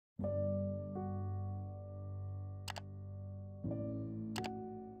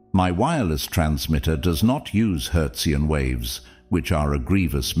My wireless transmitter does not use Hertzian waves, which are a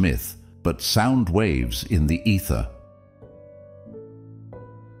grievous myth, but sound waves in the ether.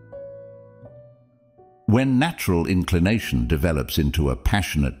 When natural inclination develops into a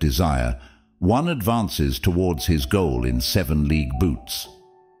passionate desire, one advances towards his goal in 7-league boots.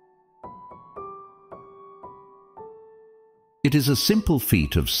 It is a simple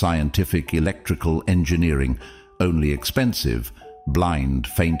feat of scientific electrical engineering, only expensive, blind,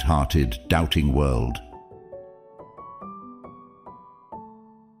 faint-hearted, doubting world.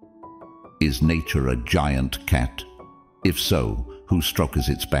 Is nature a giant cat? If so, who strokes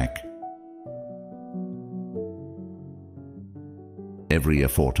its back? Every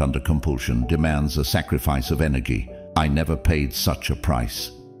effort under compulsion demands a sacrifice of energy. I never paid such a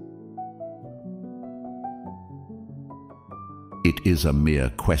price. It is a mere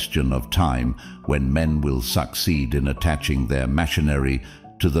question of time when men will succeed in attaching their machinery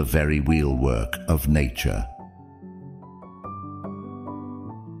to the very wheelwork of nature.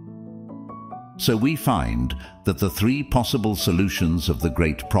 So we find that the 3 possible solutions of the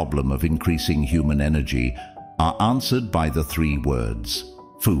great problem of increasing human energy are answered by the 3 words: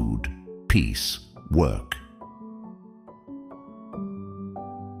 food, peace, work.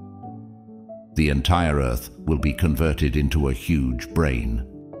 The entire Earth will be converted into a huge brain.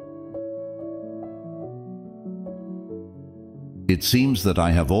 It seems that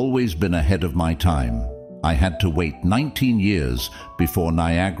I have always been ahead of my time. I had to wait 19 years before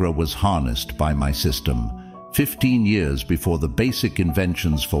Niagara was harnessed by my system, 15 years before the basic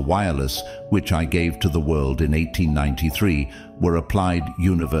inventions for wireless, which I gave to the world in 1893, were applied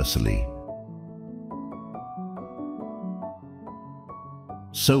universally.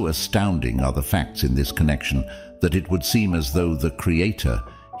 So astounding are the facts in this connection that it would seem as though the Creator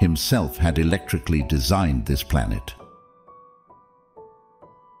himself had electrically designed this planet.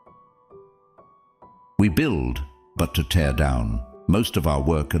 We build, but to tear down. Most of our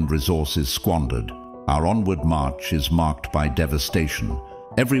work and resources squandered. Our onward march is marked by devastation.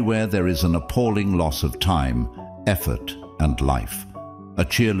 Everywhere there is an appalling loss of time, effort, and life. A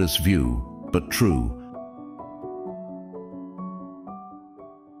cheerless view, but true.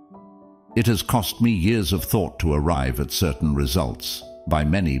 It has cost me years of thought to arrive at certain results, by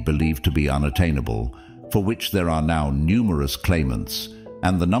many believed to be unattainable, for which there are now numerous claimants,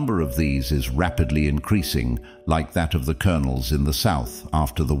 and the number of these is rapidly increasing, like that of the colonels in the South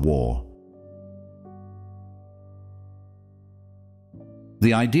after the war.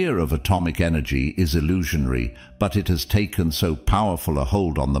 The idea of atomic energy is illusionary, but it has taken so powerful a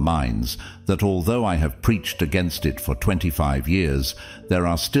hold on the minds that although I have preached against it for 25 years, there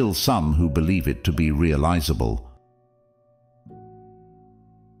are still some who believe it to be realizable.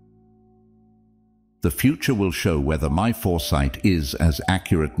 The future will show whether my foresight is as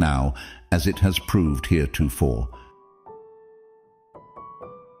accurate now as it has proved heretofore.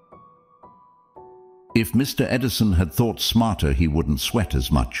 If Mr. Edison had thought smarter, he wouldn't sweat as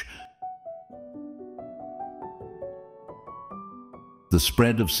much. The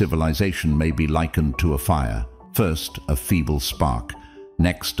spread of civilization may be likened to a fire. First, a feeble spark,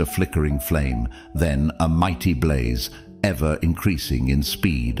 next a flickering flame, then a mighty blaze, ever increasing in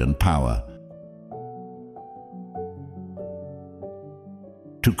speed and power.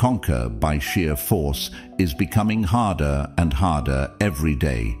 To conquer by sheer force is becoming harder and harder every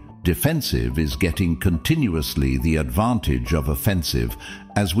day. Defensive is getting continuously the advantage of offensive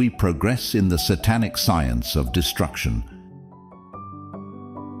as we progress in the satanic science of destruction.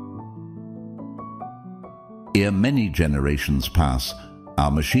 Ere many generations pass, our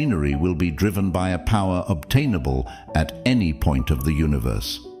machinery will be driven by a power obtainable at any point of the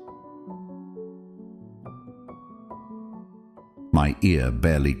universe. My ear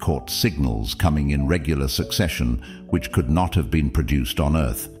barely caught signals coming in regular succession which could not have been produced on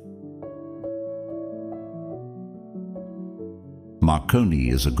Earth. Marconi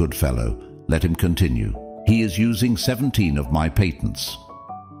is a good fellow. Let him continue. He is using 17 of my patents.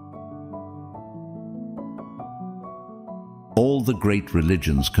 All the great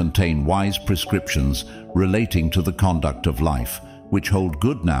religions contain wise prescriptions relating to the conduct of life, which hold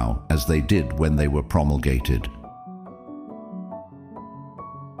good now as they did when they were promulgated.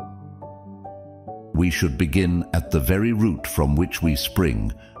 We should begin at the very root from which we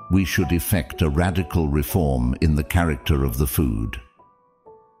spring. We should effect a radical reform in the character of the food.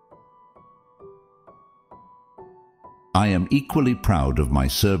 I am equally proud of my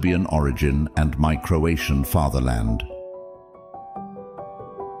Serbian origin and my Croatian fatherland.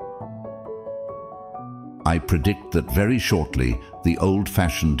 I predict that very shortly the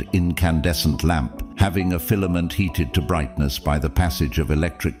old-fashioned incandescent lamp Having a filament heated to brightness by the passage of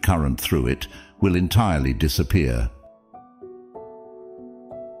electric current through it will entirely disappear.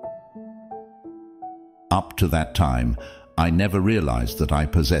 Up to that time, I never realized that I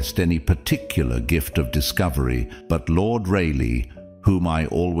possessed any particular gift of discovery, but Lord Rayleigh, whom I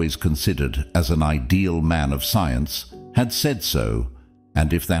always considered as an ideal man of science, had said so,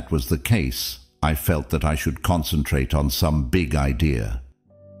 and if that was the case, I felt that I should concentrate on some big idea.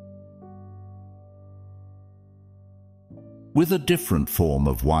 With a different form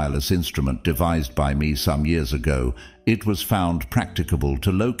of wireless instrument devised by me some years ago, it was found practicable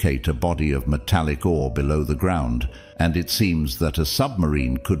to locate a body of metallic ore below the ground, and it seems that a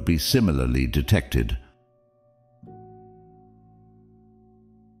submarine could be similarly detected.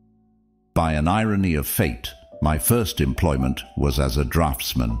 By an irony of fate, my first employment was as a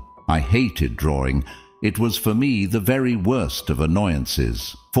draftsman. I hated drawing. It was for me the very worst of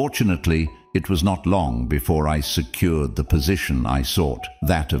annoyances. Fortunately, it was not long before I secured the position I sought,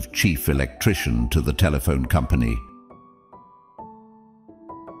 that of chief electrician to the telephone company.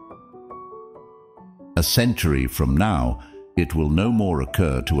 A century from now, it will no more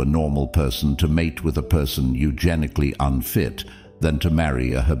occur to a normal person to mate with a person eugenically unfit than to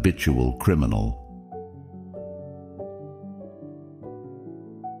marry a habitual criminal.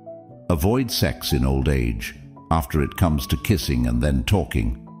 Avoid sex in old age, after it comes to kissing and then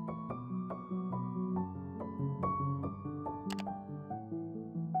talking.